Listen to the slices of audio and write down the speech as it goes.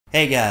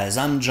Hey guys,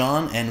 I'm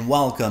John and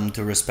welcome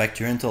to Respect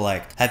Your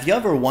Intellect. Have you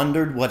ever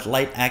wondered what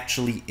light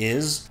actually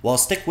is? Well,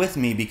 stick with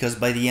me because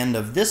by the end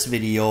of this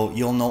video,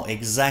 you'll know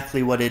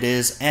exactly what it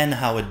is and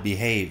how it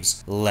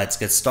behaves. Let's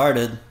get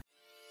started.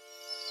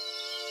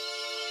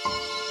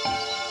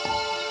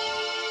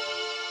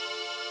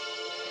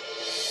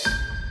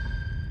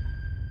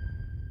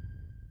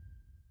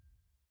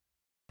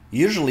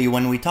 Usually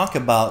when we talk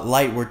about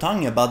light, we're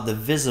talking about the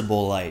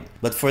visible light.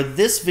 But for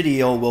this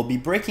video, we'll be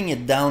breaking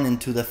it down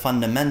into the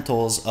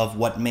fundamentals of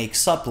what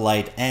makes up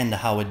light and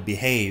how it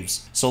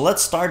behaves. So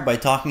let's start by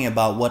talking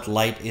about what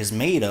light is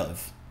made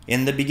of.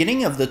 In the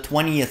beginning of the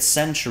 20th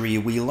century,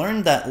 we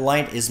learned that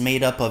light is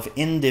made up of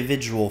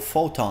individual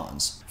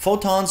photons.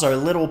 Photons are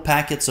little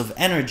packets of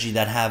energy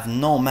that have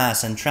no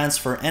mass and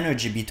transfer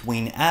energy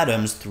between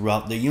atoms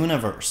throughout the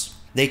universe.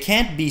 They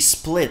can't be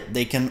split,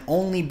 they can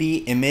only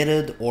be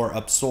emitted or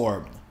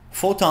absorbed.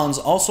 Photons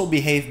also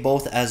behave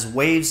both as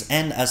waves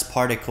and as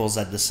particles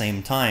at the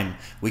same time.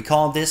 We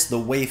call this the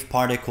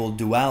wave-particle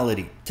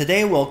duality.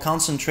 Today we'll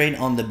concentrate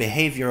on the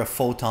behavior of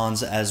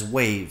photons as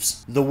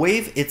waves. The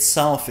wave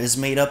itself is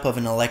made up of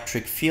an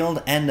electric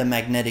field and a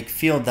magnetic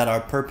field that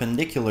are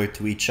perpendicular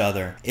to each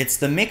other. It's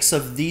the mix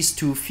of these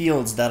two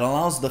fields that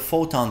allows the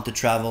photon to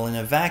travel in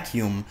a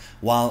vacuum,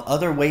 while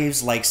other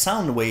waves like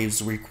sound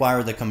waves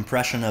require the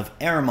compression of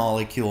air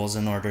molecules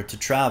in order to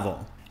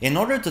travel. In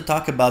order to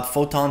talk about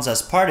photons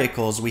as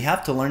particles, we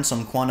have to learn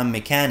some quantum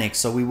mechanics,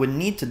 so we would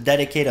need to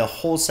dedicate a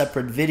whole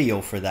separate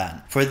video for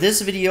that. For this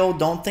video,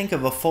 don't think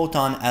of a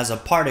photon as a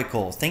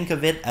particle, think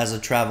of it as a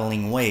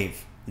traveling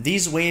wave.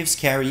 These waves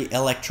carry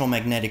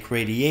electromagnetic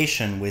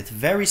radiation with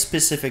very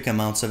specific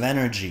amounts of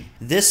energy.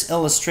 This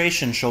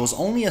illustration shows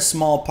only a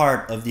small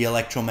part of the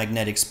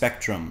electromagnetic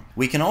spectrum.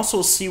 We can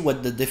also see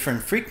what the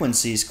different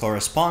frequencies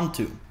correspond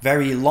to.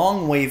 Very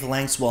long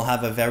wavelengths will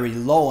have a very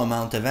low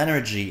amount of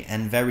energy,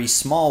 and very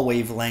small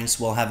wavelengths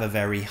will have a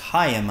very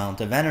high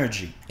amount of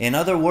energy. In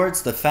other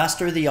words, the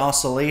faster the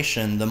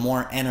oscillation, the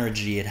more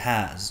energy it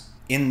has.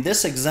 In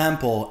this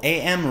example,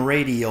 AM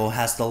radio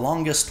has the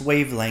longest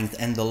wavelength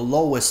and the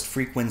lowest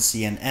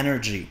frequency and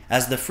energy.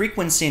 As the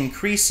frequency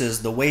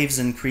increases, the waves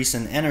increase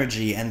in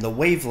energy and the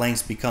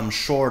wavelengths become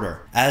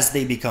shorter. As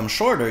they become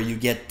shorter, you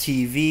get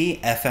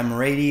TV, FM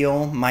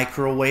radio,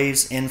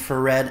 microwaves,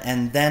 infrared,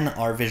 and then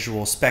our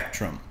visual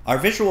spectrum. Our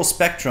visual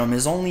spectrum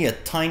is only a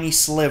tiny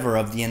sliver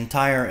of the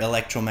entire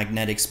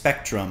electromagnetic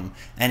spectrum,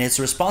 and it's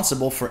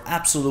responsible for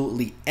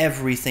absolutely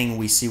everything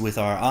we see with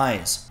our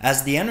eyes.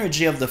 As the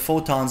energy of the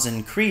photons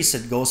increase,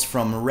 it goes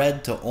from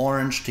red to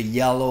orange to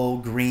yellow,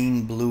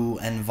 green, blue,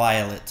 and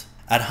violet.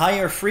 At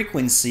higher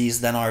frequencies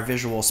than our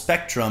visual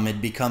spectrum,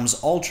 it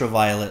becomes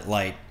ultraviolet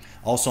light,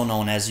 also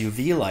known as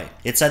UV light.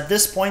 It's at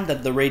this point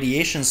that the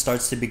radiation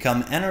starts to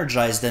become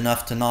energized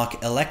enough to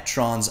knock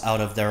electrons out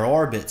of their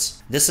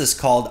orbits. This is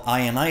called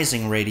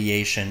ionizing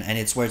radiation, and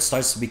it's where it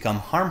starts to become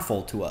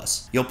harmful to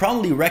us. You'll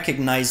probably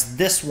recognize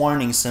this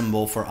warning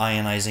symbol for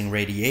ionizing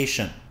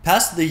radiation.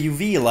 Past the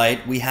UV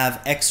light, we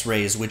have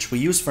X-rays, which we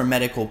use for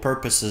medical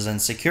purposes and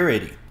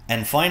security.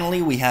 And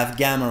finally, we have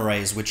gamma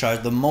rays, which are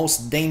the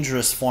most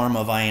dangerous form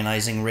of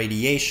ionizing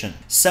radiation.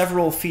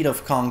 Several feet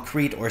of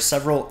concrete or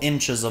several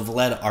inches of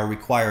lead are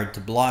required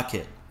to block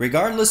it.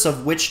 Regardless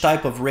of which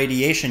type of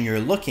radiation you're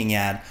looking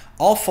at,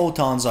 all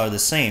photons are the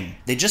same.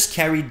 They just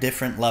carry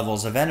different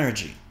levels of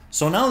energy.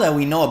 So now that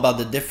we know about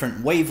the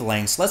different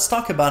wavelengths, let's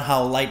talk about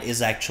how light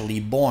is actually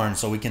born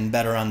so we can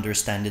better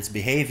understand its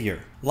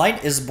behavior.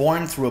 Light is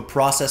born through a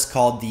process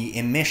called the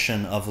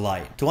emission of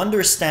light. To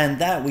understand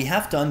that, we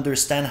have to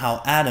understand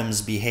how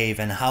atoms behave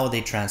and how they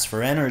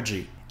transfer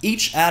energy.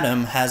 Each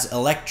atom has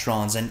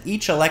electrons, and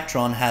each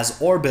electron has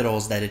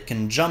orbitals that it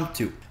can jump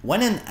to.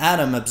 When an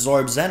atom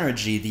absorbs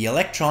energy, the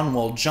electron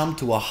will jump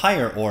to a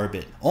higher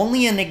orbit.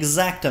 Only an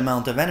exact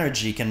amount of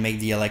energy can make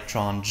the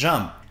electron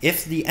jump.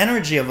 If the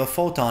energy of a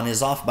photon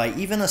is off by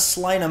even a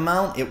slight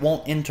amount, it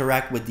won't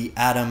interact with the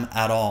atom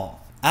at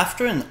all.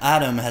 After an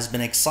atom has been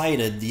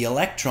excited, the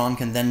electron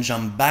can then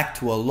jump back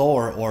to a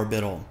lower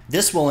orbital.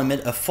 This will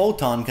emit a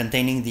photon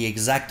containing the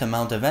exact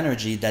amount of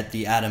energy that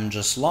the atom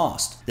just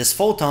lost. This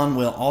photon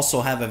will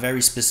also have a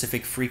very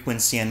specific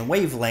frequency and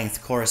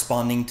wavelength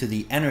corresponding to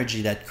the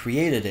energy that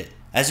created it.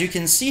 As you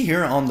can see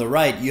here on the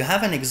right, you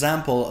have an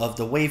example of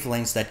the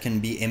wavelengths that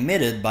can be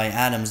emitted by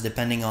atoms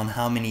depending on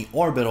how many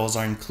orbitals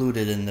are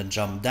included in the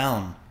jump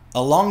down.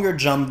 A longer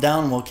jump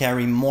down will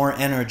carry more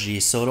energy,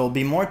 so it'll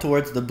be more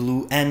towards the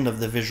blue end of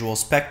the visual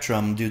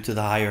spectrum due to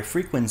the higher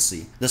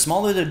frequency. The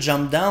smaller the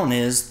jump down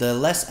is, the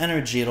less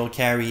energy it'll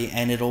carry,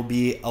 and it'll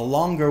be a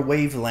longer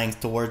wavelength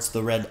towards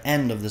the red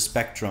end of the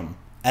spectrum.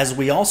 As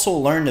we also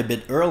learned a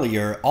bit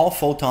earlier, all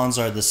photons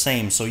are the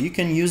same, so you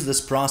can use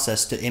this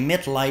process to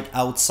emit light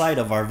outside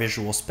of our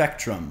visual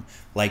spectrum,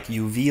 like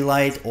UV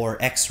light or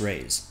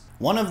X-rays.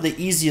 One of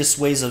the easiest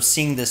ways of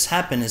seeing this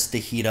happen is to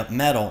heat up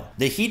metal.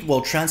 The heat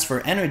will transfer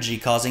energy,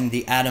 causing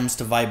the atoms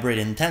to vibrate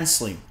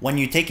intensely. When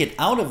you take it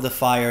out of the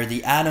fire,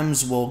 the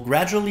atoms will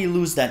gradually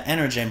lose that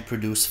energy and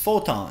produce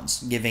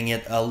photons, giving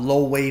it a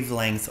low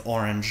wavelength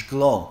orange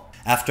glow.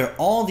 After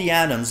all the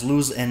atoms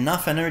lose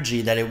enough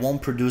energy that it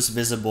won't produce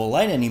visible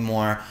light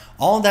anymore,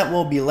 all that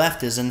will be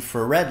left is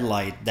infrared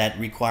light that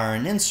require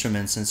an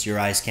instrument since your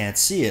eyes can't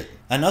see it.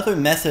 Another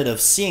method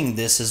of seeing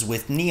this is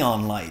with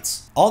neon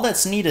lights. All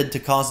that's needed to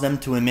cause them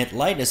to emit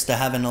light is to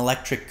have an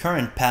electric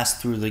current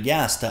pass through the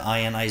gas to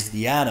ionize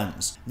the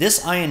atoms.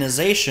 This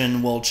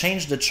ionization will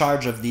change the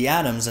charge of the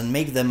atoms and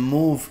make them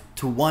move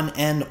to one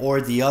end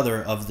or the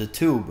other of the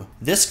tube.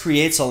 This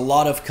creates a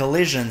lot of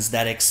collisions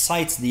that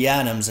excites the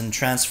atoms and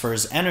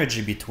transfers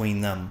energy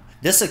between them.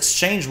 This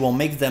exchange will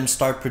make them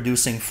start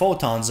producing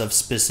photons of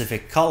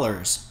specific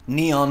colors.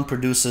 Neon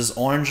produces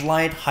orange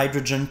light,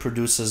 hydrogen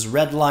produces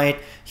red light,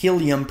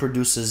 helium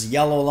produces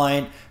yellow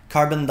light,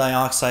 carbon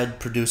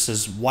dioxide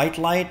produces white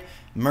light,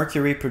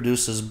 mercury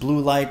produces blue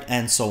light,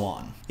 and so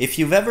on. If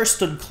you've ever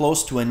stood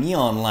close to a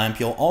neon lamp,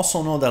 you'll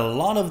also know that a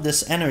lot of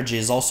this energy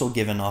is also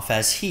given off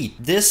as heat.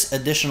 This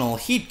additional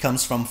heat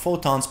comes from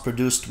photons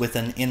produced with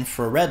an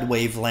infrared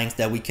wavelength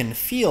that we can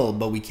feel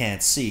but we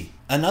can't see.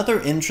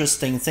 Another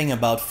interesting thing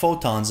about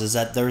photons is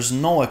that there's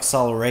no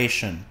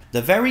acceleration.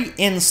 The very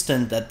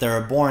instant that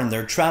they're born,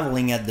 they're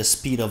traveling at the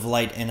speed of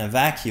light in a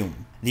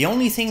vacuum. The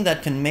only thing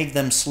that can make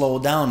them slow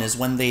down is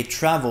when they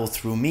travel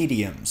through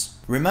mediums.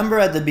 Remember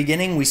at the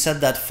beginning we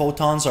said that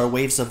photons are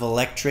waves of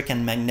electric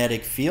and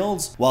magnetic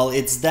fields? Well,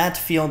 it's that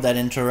field that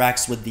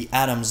interacts with the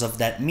atoms of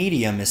that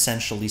medium,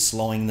 essentially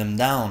slowing them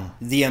down.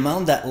 The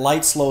amount that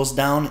light slows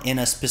down in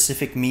a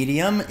specific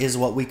medium is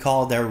what we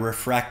call their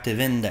refractive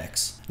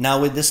index. Now,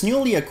 with this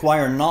newly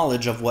acquired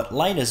knowledge of what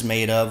light is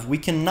made of, we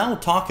can now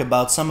talk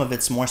about some of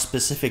its more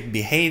specific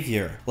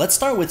behavior. Let's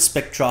start with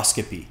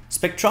spectroscopy.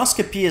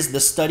 Spectroscopy is the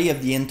study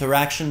of the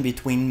interaction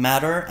between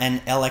matter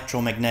and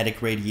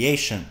electromagnetic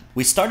radiation.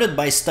 We started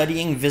by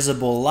studying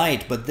visible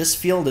light, but this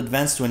field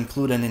advanced to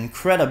include an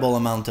incredible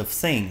amount of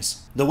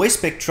things. The way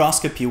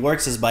spectroscopy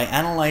works is by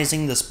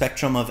analyzing the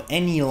spectrum of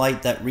any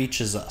light that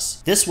reaches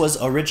us. This was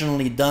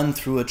originally done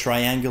through a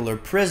triangular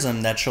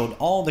prism that showed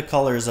all the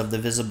colors of the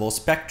visible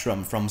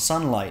spectrum from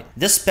sunlight.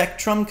 This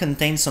spectrum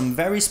contains some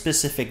very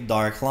specific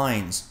dark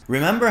lines.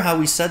 Remember how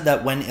we said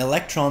that when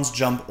electrons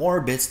jump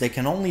orbits, they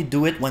can only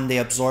do it when they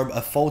absorb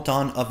a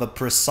photon of a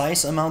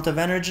precise amount of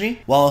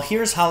energy? Well,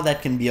 here's how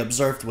that can be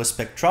observed with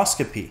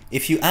spectroscopy.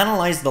 If you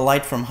analyze the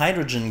light from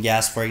hydrogen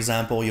gas, for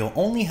example, you'll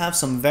only have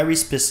some very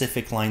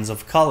specific lines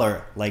of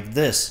color, like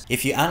this.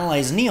 If you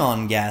analyze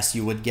neon gas,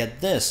 you would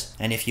get this.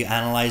 And if you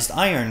analyzed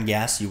iron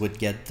gas, you would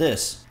get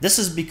this. This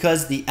is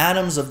because the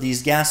atoms of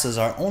these gases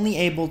are only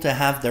able to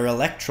have their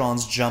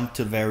electrons jump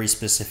to very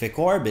specific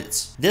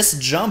orbits. This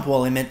jump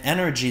will emit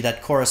energy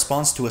that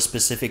corresponds to a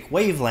specific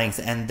wavelength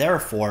and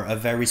therefore a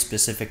very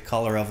specific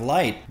color of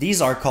light.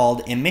 These are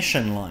called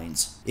emission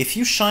lines. If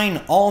you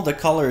shine all the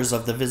colors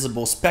of the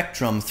visible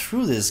spectrum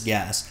through this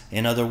gas,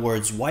 in other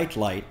words white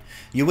light,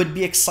 you would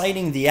be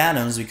exciting the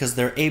atoms because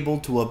they're able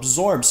to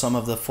absorb some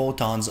of the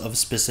photons of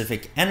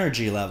specific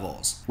energy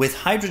levels. With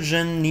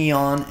hydrogen,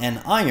 neon,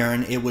 and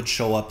iron, it would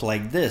show up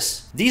like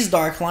this. These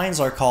dark lines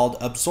are called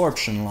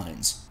absorption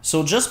lines.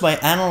 So just by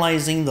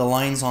analyzing the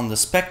lines on the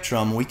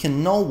spectrum, we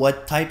can know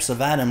what types of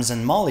atoms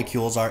and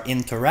molecules are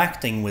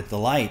interacting with the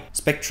light.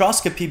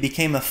 Spectroscopy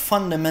became a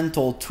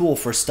fundamental tool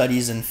for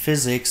studies in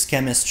physics,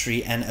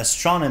 chemistry, and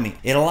astronomy.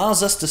 It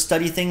allows us to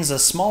study things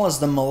as small as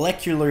the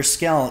molecular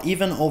scale,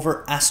 even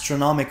over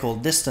astronomical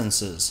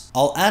distances.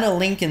 I'll add a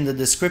link in the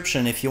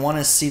description if you want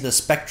to see the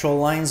spectral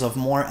lines of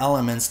more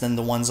elements than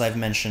the ones I've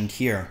mentioned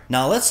here.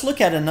 Now let's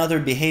look at another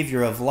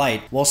behavior of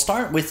light. We'll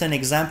start with an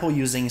example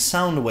using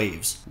sound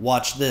waves.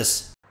 Watch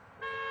this.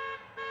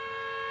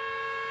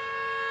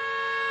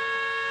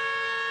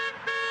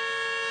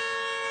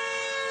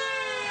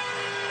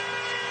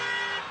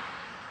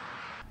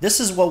 This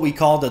is what we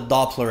call the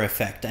Doppler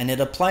effect, and it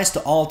applies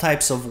to all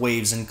types of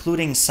waves,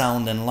 including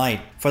sound and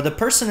light. For the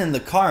person in the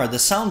car, the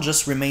sound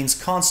just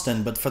remains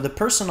constant, but for the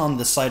person on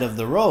the side of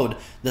the road,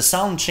 the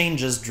sound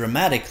changes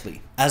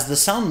dramatically. As the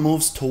sound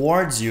moves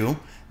towards you,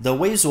 the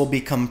waves will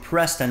be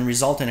compressed and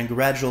result in a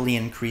gradually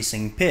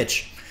increasing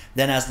pitch.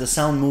 Then as the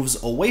sound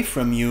moves away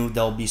from you,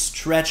 they'll be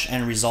stretched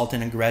and result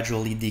in a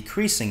gradually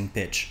decreasing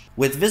pitch.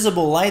 With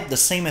visible light, the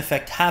same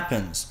effect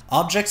happens.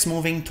 Objects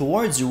moving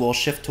towards you will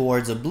shift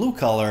towards a blue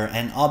color,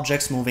 and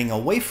objects moving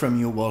away from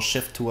you will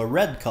shift to a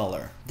red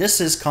color. This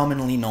is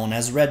commonly known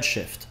as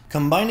redshift.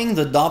 Combining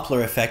the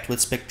Doppler effect with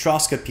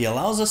spectroscopy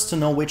allows us to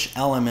know which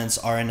elements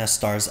are in a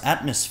star's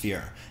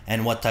atmosphere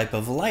and what type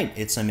of light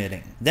it's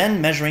emitting. Then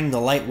measuring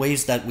the light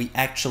waves that we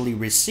actually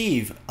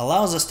receive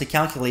allows us to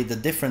calculate the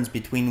difference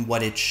between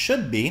what it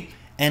should be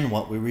and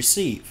what we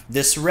receive.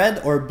 This red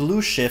or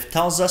blue shift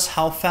tells us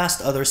how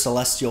fast other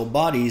celestial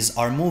bodies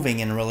are moving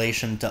in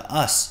relation to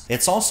us.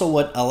 It's also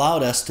what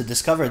allowed us to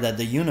discover that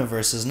the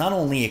universe is not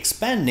only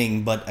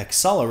expanding but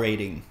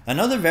accelerating.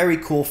 Another very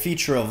cool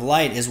feature of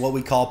light is what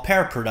we call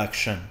pair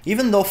production.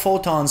 Even though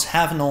photons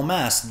have no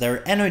mass,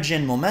 their energy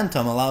and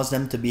momentum allows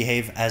them to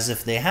behave as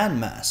if they had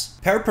mass.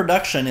 Pair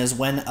production is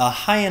when a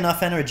high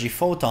enough energy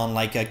photon,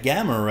 like a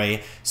gamma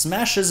ray,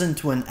 smashes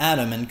into an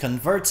atom and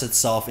converts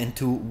itself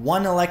into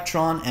one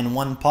electron and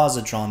one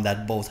positron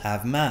that both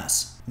have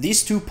mass.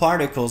 These two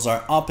particles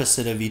are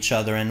opposite of each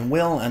other and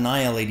will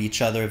annihilate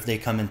each other if they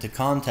come into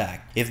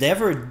contact. If they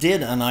ever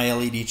did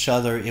annihilate each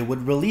other, it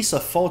would release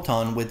a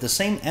photon with the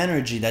same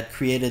energy that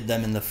created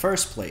them in the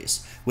first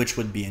place, which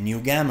would be a new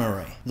gamma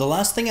ray. The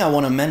last thing I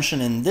want to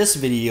mention in this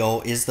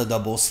video is the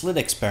double slit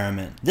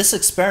experiment. This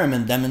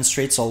experiment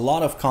demonstrates a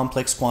lot of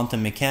complex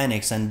quantum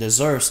mechanics and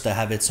deserves to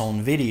have its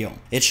own video.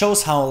 It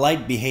shows how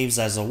light behaves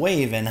as a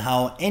wave and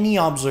how any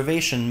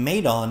observation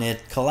made on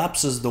it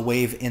collapses the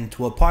wave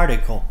into a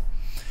particle.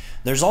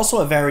 There's also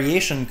a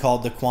variation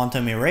called the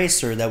quantum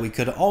eraser that we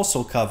could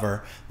also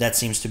cover that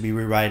seems to be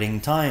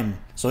rewriting time.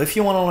 So if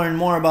you want to learn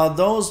more about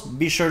those,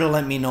 be sure to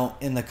let me know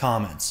in the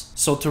comments.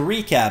 So to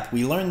recap,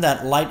 we learned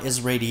that light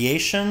is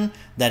radiation,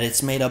 that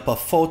it's made up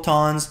of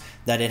photons,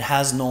 that it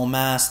has no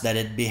mass, that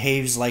it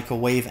behaves like a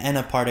wave and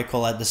a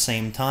particle at the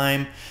same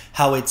time,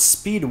 how its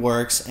speed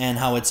works and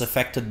how it's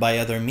affected by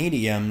other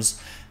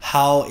mediums,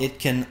 how it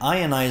can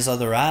ionize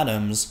other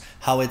atoms,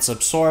 how it's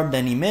absorbed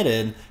and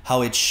emitted,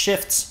 how it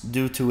shifts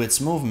due to its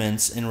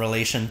movements in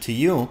relation to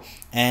you,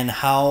 and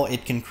how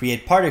it can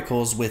create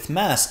particles with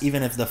mass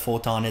even if the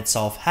photon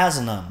itself has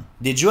none.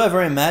 Did you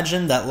ever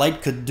imagine that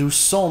light could do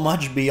so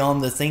much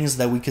beyond the things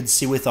that we could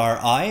see with our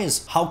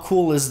eyes? How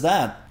cool is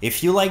that?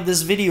 If you like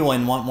this video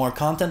and want more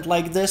content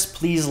like this,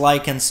 please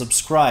like and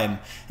subscribe.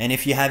 And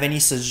if you have any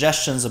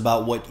suggestions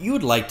about what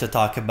you'd like to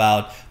talk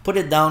about, put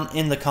it down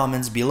in the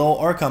comments below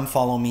or come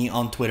follow me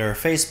on Twitter or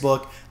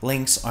Facebook.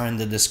 Links are in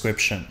the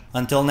description.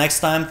 Until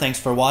next time, thanks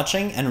for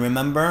watching and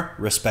remember,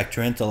 respect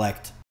your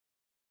intellect.